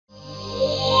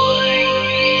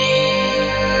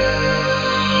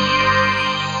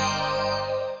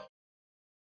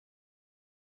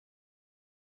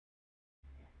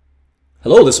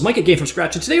Hello, this is Mike again from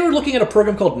Scratch, and today we're looking at a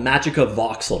program called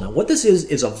MagickaVoxel. Now, what this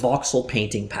is a voxel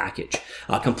painting package.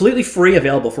 Completely free,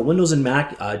 available for Windows and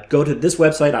Mac. Go to this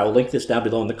website. I will link this down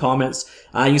below in the comments.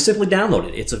 You simply download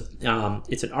it.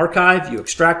 It's an archive. You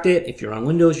extract it. If you're on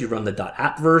Windows, you run the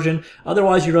 .app version.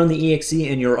 Otherwise, you run the exe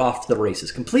and you're off to the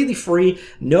races. Completely free.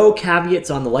 No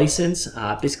caveats on the license.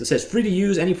 Basically says free to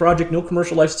use any project. No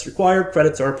commercial license required.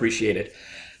 Credits are appreciated.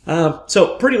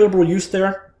 So pretty liberal use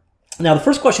there. Now, the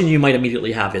first question you might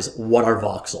immediately have is, what are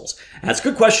voxels? That's a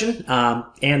good question,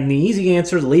 and the easy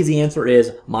answer, the lazy answer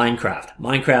is Minecraft.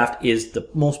 Minecraft is the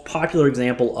most popular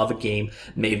example of a game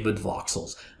made with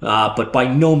voxels, but by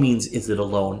no means is it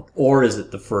alone, or is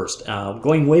it the first.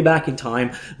 Going way back in time,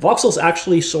 voxels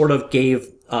actually sort of gave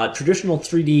traditional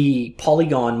 3D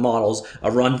polygon models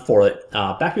a run for it.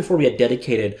 Back before we had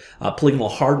dedicated polygonal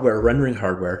hardware, rendering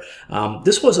hardware,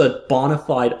 this was a bona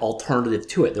fide alternative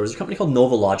to it. There was a company called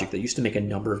NovaLogic that used to make a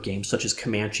number of games, such as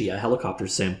Comanche, a helicopter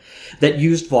sim, that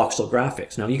used voxel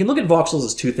graphics. Now, you can look at voxels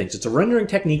as two things. It's a rendering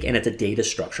technique and it's a data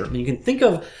structure. And you can think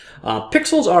of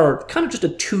pixels are kind of just a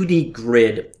 2D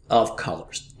grid of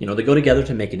colors. You know, they go together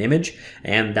to make an image,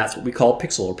 and that's what we call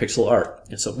pixel or pixel art.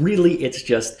 And so really it's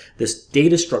just this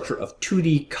data structure of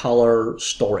 2D color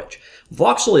storage.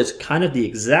 Voxel is kind of the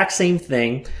exact same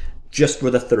thing, just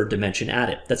with a third dimension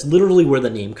added. That's literally where the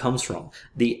name comes from.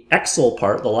 The XL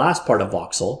part, the last part of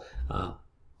voxel,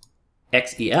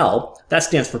 XEL, that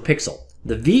stands for pixel.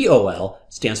 The VOL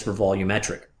stands for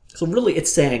volumetric. So really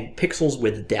it's saying pixels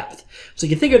with depth. So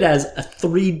you can think of it as a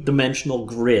three-dimensional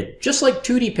grid, just like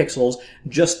 2D pixels,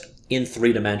 just in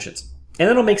 3 dimensions. And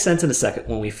that'll make sense in a second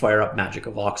when we fire up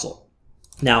MagickaVoxel.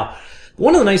 Now,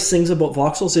 one of the nice things about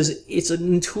voxels is it's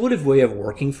an intuitive way of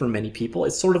working for many people.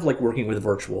 It's sort of like working with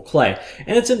virtual clay.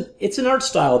 And it's an art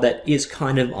style that is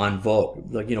kind of on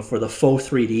vogue. Like, you know, for the faux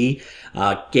 3D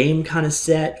game kind of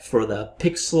set, for the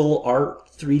pixel art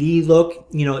 3D look,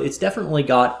 you know, it's definitely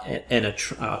got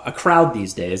a crowd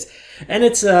these days, and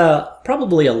it's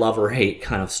probably a love or hate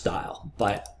kind of style.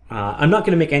 But I'm not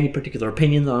going to make any particular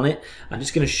opinions on it. I'm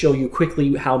just going to show you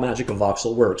quickly how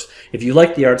MagickaVoxel works. If you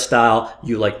like the art style,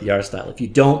 you like the art style. If you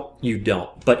don't, you don't.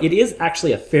 But it is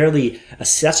actually a fairly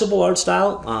accessible art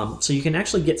style, so you can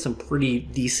actually get some pretty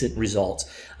decent results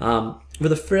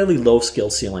with a fairly low skill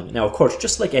ceiling. Now, of course,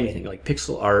 just like anything, like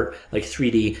pixel art, like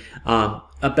 3D,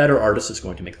 a better artist is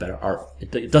going to make better art.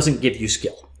 It doesn't give you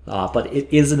skill, but it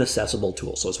is an accessible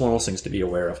tool, so it's one of those things to be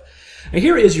aware of. And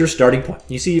here is your starting point.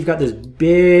 You see you've got this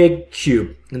big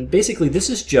cube, and basically this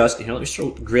is just, you know, let me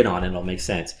throw the grid on and it'll make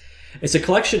sense. It's a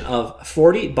collection of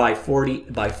 40 by 40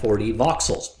 by 40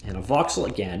 voxels, and a voxel,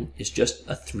 again, is just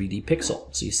a 3D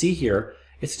pixel. So you see here,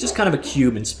 it's just kind of a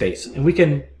cube in space, and we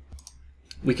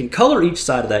can color each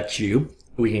side of that cube.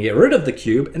 We can get rid of the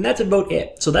cube, and that's about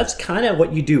it. So that's kind of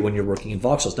what you do when you're working in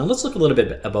voxels. Now let's look a little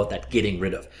bit about that getting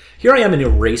rid of. Here I am in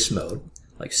erase mode,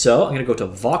 like so. I'm going to go to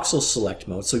voxel select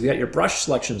mode. So you've got your brush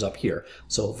selections up here.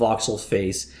 So voxel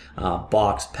face,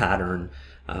 box, pattern,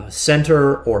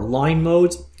 center, or line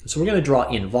modes. So we're going to draw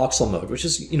in voxel mode, which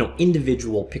is, you know,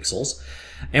 individual pixels,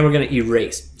 and we're going to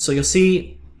erase. So you'll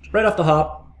see right off the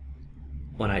hop,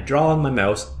 when I draw on my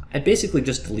mouse, I basically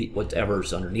just delete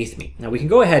whatever's underneath me. Now we can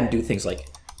go ahead and do things like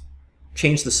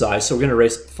change the size. So we're going to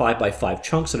erase 5 by 5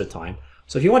 chunks at a time.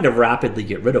 So if you want to rapidly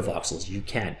get rid of voxels, you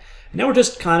can. And now we're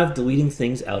just kind of deleting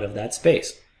things out of that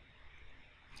space,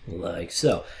 like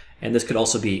so. And this could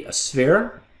also be a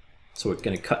sphere. So we're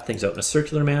going to cut things out in a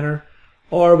circular manner.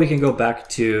 Or we can go back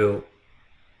to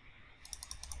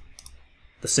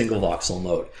the single voxel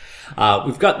mode.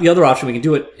 We've got the other option. We can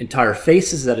do it entire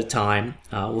faces at a time.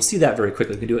 We'll see that very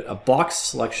quickly. We can do it a box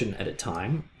selection at a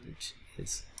time, which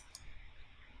is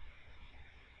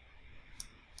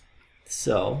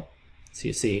so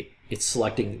you see it's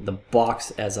selecting the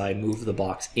box as I move the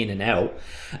box in and out.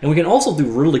 And we can also do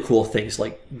really cool things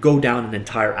like go down an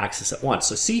entire axis at once.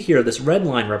 So see here, this red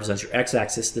line represents your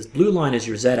x-axis, this blue line is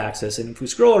your z-axis, and if we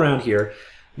scroll around here,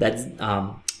 that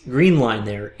green line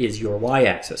there is your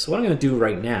y-axis. So what I'm going to do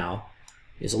right now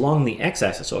is along the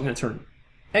x-axis. So I'm going to turn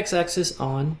x-axis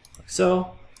on, like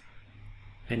so.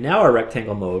 And now our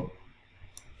rectangle mode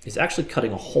is actually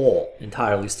cutting a hole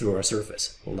entirely through our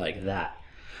surface, like that.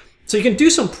 So you can do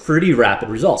some pretty rapid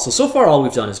results. So far all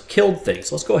we've done is killed things.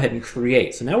 So let's go ahead and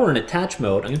create. So now we're in attach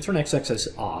mode. I'm going to turn x-axis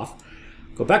off,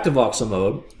 go back to voxel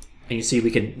mode, and you see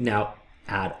we can now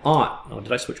add on. Oh,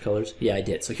 did I switch colors? Yeah, I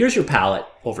did. So here's your palette.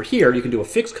 Over here, you can do a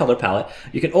fixed color palette.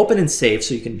 You can open and save,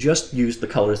 so you can just use the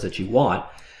colors that you want.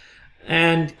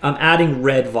 And I'm adding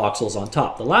red voxels on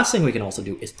top. The last thing we can also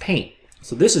do is paint.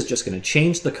 So this is just going to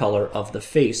change the color of the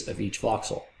face of each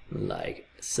voxel, like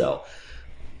so.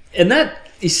 And that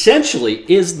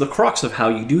essentially is the crux of how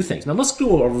you do things. Now let's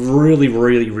do a really,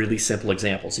 really, really simple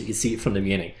example so you can see it from the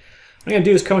beginning. What I'm going to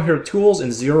do is come here to Tools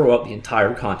and zero out the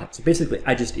entire content. So basically,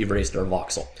 I just erased our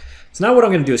voxel. So now what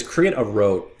I'm going to do is create a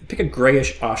road. Pick a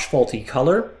grayish asphalty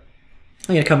color.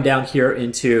 I'm going to come down here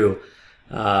into,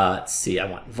 let's see, I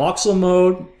want voxel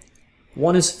mode.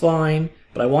 1 is fine,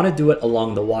 but I want to do it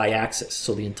along the y-axis.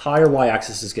 So the entire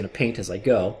y-axis is going to paint as I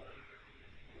go.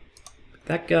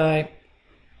 That guy.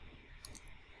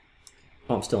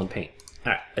 Oh, I'm still in paint.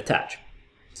 All right, attach.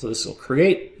 So this will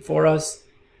create for us.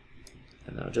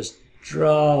 And I'll just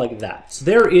draw like that. So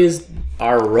there is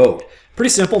our road. Pretty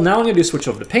simple. Now I'm going to do switch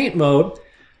over to paint mode.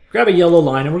 Grab a yellow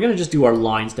line, and we're going to just do our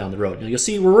lines down the road. Now you'll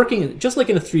see we're working just like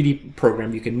in a 3D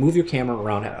program. You can move your camera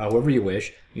around however you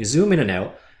wish. You zoom in and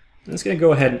out. I'm just going to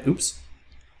go ahead and, oops,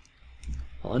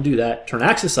 I'll undo that. Turn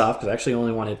axis off because I actually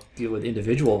only want to deal with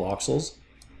individual voxels.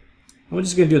 And we're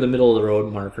just going to do the middle of the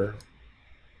road marker.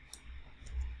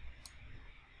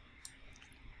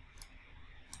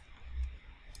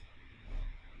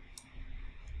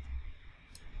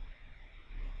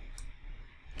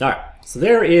 All right, so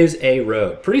there is a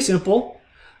road. Pretty simple.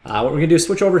 What we're going to do is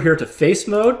switch over here to face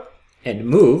mode and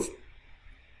move.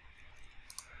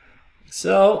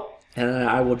 So, and then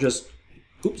I will just,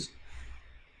 oops,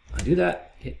 undo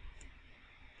that. Hit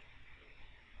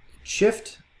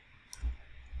Shift.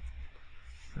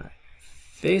 All right.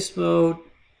 Face mode,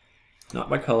 not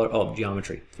by color. Oh,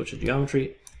 geometry. Switch to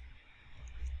geometry.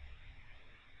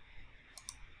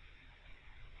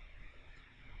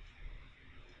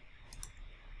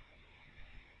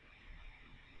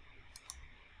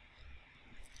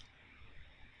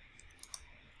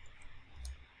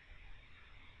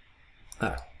 All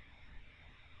right.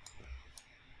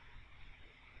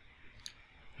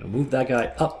 I'll move that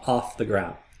guy up off the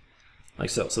ground,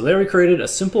 like so. So there we created a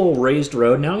simple raised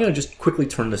road. Now I'm going to just quickly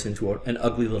turn this into an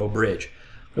ugly little bridge.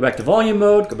 Go back to volume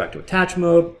mode, go back to attach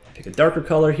mode, pick a darker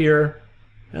color here.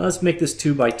 Now let's make this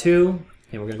 2 by 2,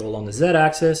 and we're going to go along the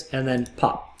z-axis and then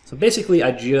pop. So basically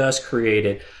I just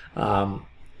created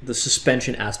the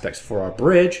suspension aspects for our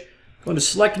bridge. Go into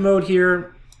select mode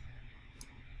here,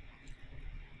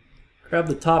 grab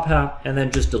the top half, and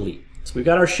then just delete. So we've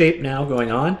got our shape now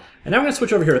going on. And now we're going to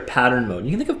switch over here to pattern mode. You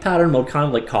can think of pattern mode kind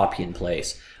of like copy and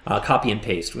paste. We're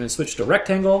going to switch to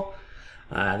rectangle.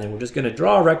 And then we're just going to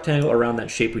draw a rectangle around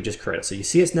that shape we just created. So you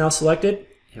see it's now selected.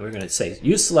 And we're going to say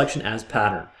use selection as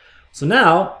pattern. So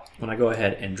now, when I go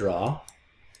ahead and draw,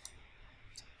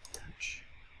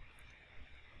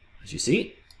 as you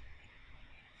see,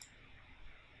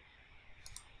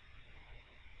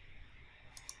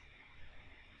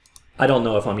 I don't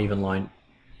know if I'm even lined.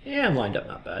 Yeah, I'm lined up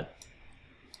not bad.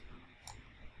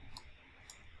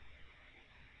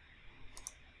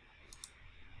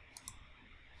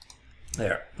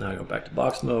 There. Now I go back to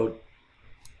box mode.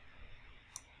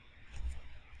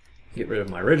 Get rid of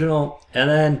my original.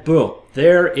 And then, boom.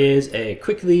 There is a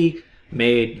quickly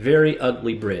made, very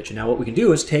ugly bridge. And now what we can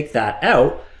do is take that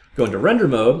out, go into render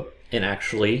mode, and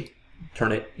actually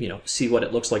turn it, see what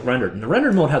it looks like rendered. And the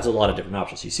rendered mode has a lot of different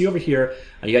options. You see over here,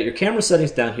 you got your camera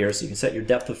settings down here, so you can set your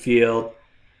depth of field,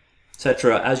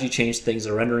 etc. As you change things,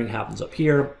 the rendering happens up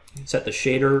here. You can set the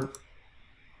shader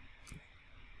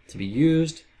to be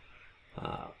used.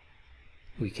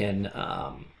 We can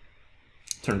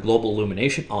turn global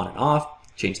illumination on and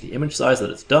off, change the image size that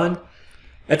it's done,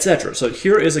 etc. So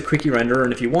here is a quickie renderer,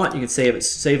 and if you want, you can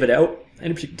save it out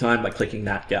any particular time by clicking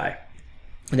that guy.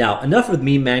 Now, enough with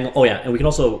me manual. Oh yeah, and we can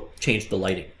also change the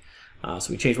lighting.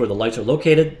 So we change where the lights are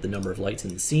located, the number of lights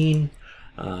in the scene,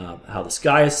 how the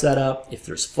sky is set up, if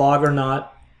there's fog or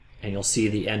not, and you'll see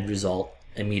the end result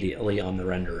immediately on the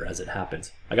renderer as it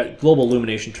happens. I got global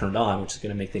illumination turned on, which is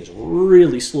going to make things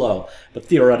really slow, but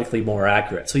theoretically more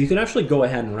accurate. So you can actually go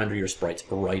ahead and render your sprites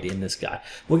right in this guy.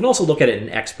 We can also look at it in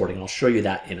exporting, and I'll show you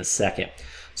that in a second.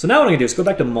 So now what I'm going to do is go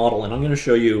back to model, and I'm going to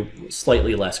show you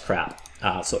slightly less crap.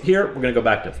 So here, we're going to go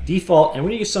back to default, and we're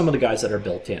going to use some of the guys that are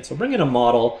built in. So bring in a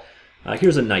model.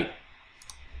 Here's a knight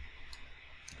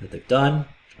that they've done.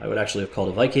 I would actually have called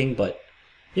a Viking, but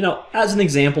as an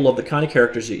example of the kind of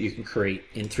characters that you can create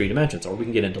in 3 dimensions, or we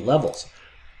can get into levels.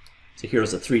 So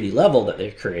here's a 3D level that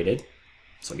they've created.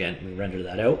 So again, we render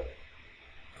that out.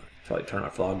 Probably turn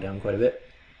our fog down quite a bit.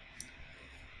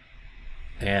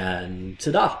 And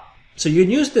ta-da! So you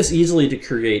can use this easily to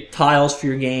create tiles for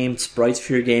your game, sprites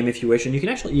for your game if you wish, and you can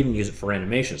actually even use it for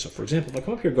animation. So for example, if I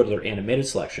come up here and go to their animated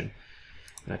selection,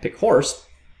 and I pick horse,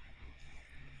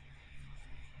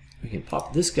 we can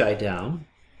pop this guy down.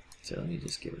 So let me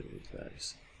just get rid of these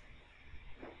values.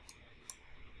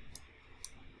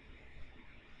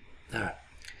 All right.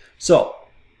 So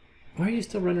Why are you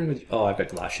still rendering with... Oh, I've got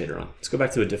glass shader on. Let's go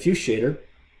back to a diffuse shader.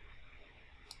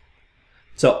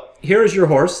 So here is your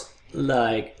horse,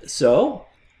 like so.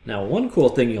 Now, one cool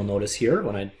thing you'll notice here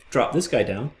when I drop this guy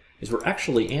down is we're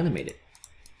actually animated.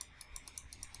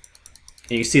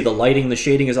 And you see the lighting, the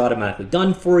shading is automatically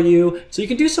done for you. So you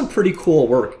can do some pretty cool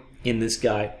work in this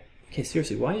guy. Okay,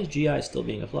 seriously, why is GI still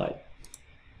being applied?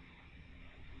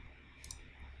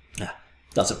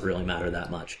 Doesn't really matter that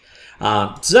much.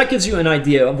 So that gives you an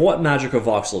idea of what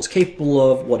MagickaVoxel is capable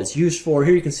of, what it's used for.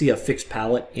 Here you can see a fixed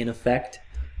palette in effect.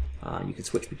 You can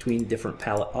switch between different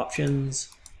palette options.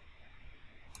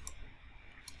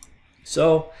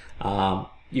 So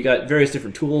you got various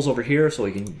different tools over here, so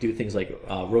you can do things like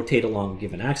rotate along a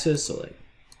given axis. So like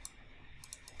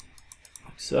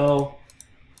so.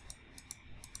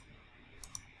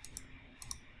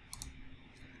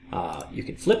 You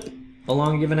can flip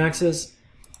along a given axis,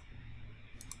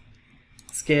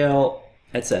 scale,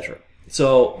 etc.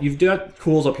 So you've got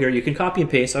tools up here. You can copy and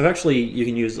paste. You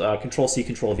can use Control-C,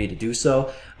 Control-V to do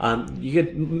so.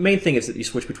 Main thing is that you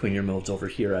switch between your modes over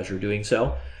here as you're doing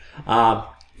so.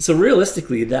 So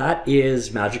realistically, that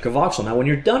is MagickaVoxel. Now, when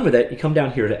you're done with it, you come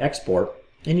down here to export,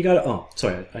 and you got to, oh,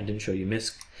 sorry, I didn't show you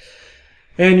MISC.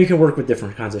 And you can work with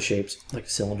different kinds of shapes, like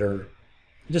cylinder,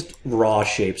 just raw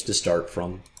shapes to start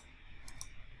from,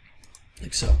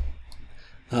 like so.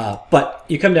 But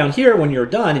you come down here when you're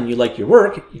done and you like your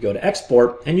work, you go to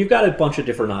export, and you've got a bunch of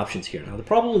different options here. Now,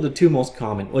 probably the two most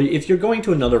common, well, if you're going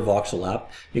to another Voxel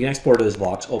app, you can export it as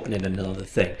Vox, open it in another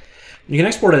thing. You can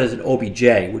export it as an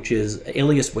OBJ, which is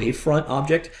alias wavefront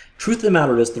object. Truth of the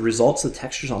matter is the results, the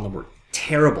textures on them were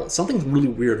terrible. Something's really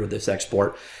weird with this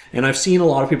export. And I've seen a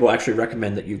lot of people actually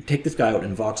recommend that you take this guy out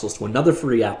in Voxels to another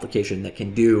free application that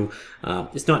can do,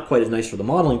 it's not quite as nice for the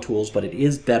modeling tools, but it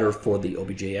is better for the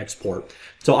OBJ export.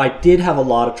 So I did have a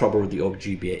lot of trouble with the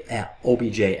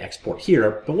OBJ export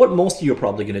here, but what most of you are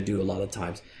probably going to do a lot of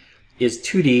times is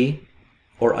 2D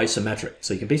or isometric.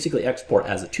 So you can basically export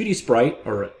as a 2D sprite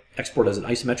or export as an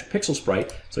isometric pixel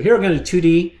sprite. So here I'm going to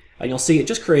 2D, and you'll see it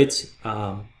just creates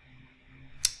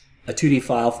a 2D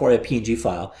file for a PNG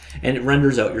file, and it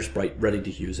renders out your sprite ready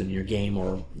to use in your game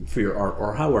or for your art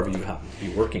or however you happen to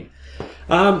be working.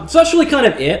 So that's really kind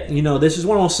of it. You know, this is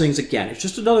one of those things, again, it's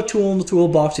just another tool in the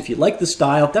toolbox. If you like the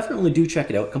style, definitely do check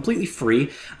it out. Completely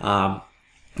free.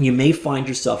 You may find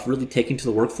yourself really taking to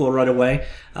the workflow right away.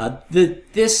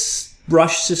 This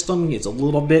brush system is a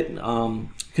little bit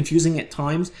confusing at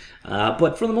times,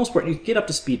 but for the most part, you can get up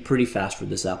to speed pretty fast with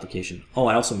this application. Oh,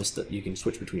 I also missed that you can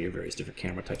switch between your various different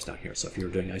camera types down here. So if you're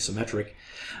doing isometric,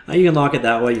 you can lock it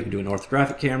that way. You can do an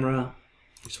orthographic camera,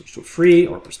 switch to a free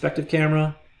or perspective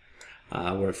camera,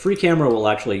 where a free camera will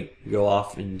actually go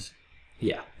off and,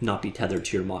 yeah, not be tethered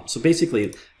to your mod. So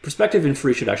basically, perspective and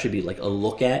free should actually be like a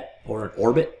look at or an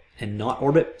orbit and not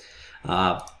orbit.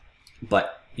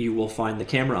 But you will find the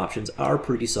camera options are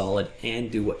pretty solid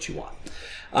and do what you want.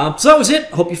 So that was it.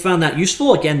 Hope you found that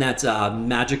useful. Again, that's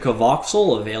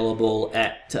MagickaVoxel, available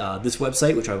at this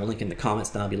website, which I will link in the comments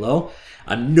down below.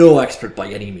 I'm no expert by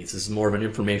any means. This is more of an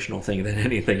informational thing than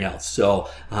anything else. So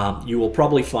you will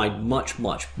probably find much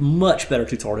better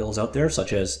tutorials out there,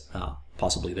 such as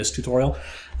possibly this tutorial.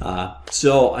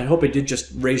 So I hope it did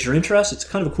just raise your interest. It's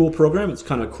kind of a cool program. It's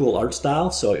kind of a cool art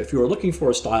style. So if you are looking for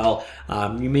a style,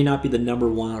 you may not be the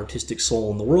 #1 artistic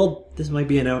soul in the world. This might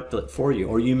be an outlet for you,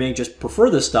 or you may just prefer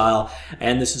this style.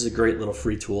 And this is a great little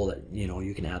free tool that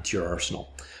you can add to your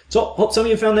arsenal. So hope some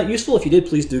of you found that useful. If you did,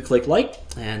 please do click like.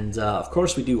 And of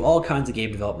course, we do all kinds of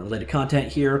game development related content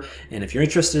here. And if you're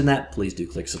interested in that, please do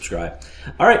click subscribe.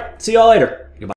 All right, see y'all later.